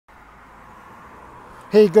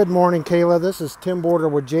Hey, good morning, Kayla. This is Tim Border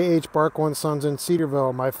with J.H. Barkau & Sons in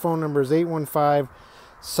Cedarville. My phone number is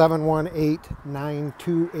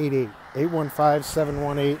 815-718-9288.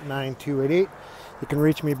 815-718-9288. You can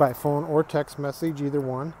reach me by phone or text message, either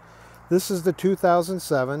one. This is the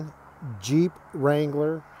 2007 Jeep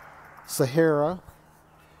Wrangler Sahara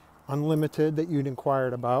Unlimited that you'd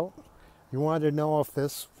inquired about. You wanted to know if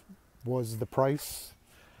this was the price.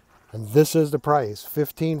 And this is the price,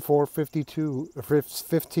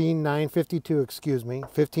 $15,952, excuse me,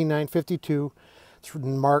 $15,952. It's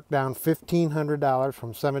marked down $1,500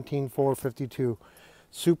 from $17,452.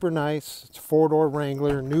 Super nice. It's a four-door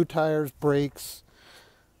Wrangler, new tires, brakes.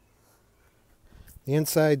 The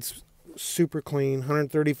inside's super clean,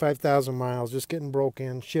 135,000 miles, just getting broke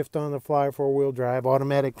in. Shift on the fly, four-wheel drive,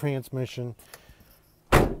 automatic transmission.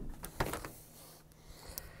 The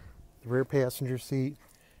rear passenger seat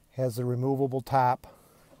has the removable top.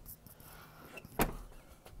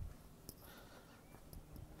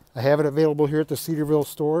 I have it available here at the Cedarville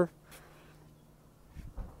store.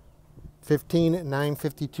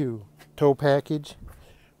 $15,952 tow package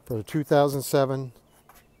for the 2007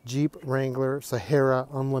 Jeep Wrangler Sahara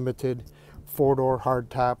Unlimited, four-door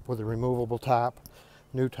hardtop with a removable top,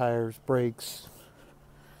 new tires, brakes.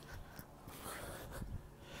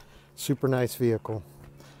 Super nice vehicle.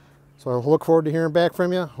 So I look forward to hearing back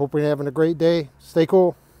from you. Hope you're having a great day. Stay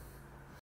cool.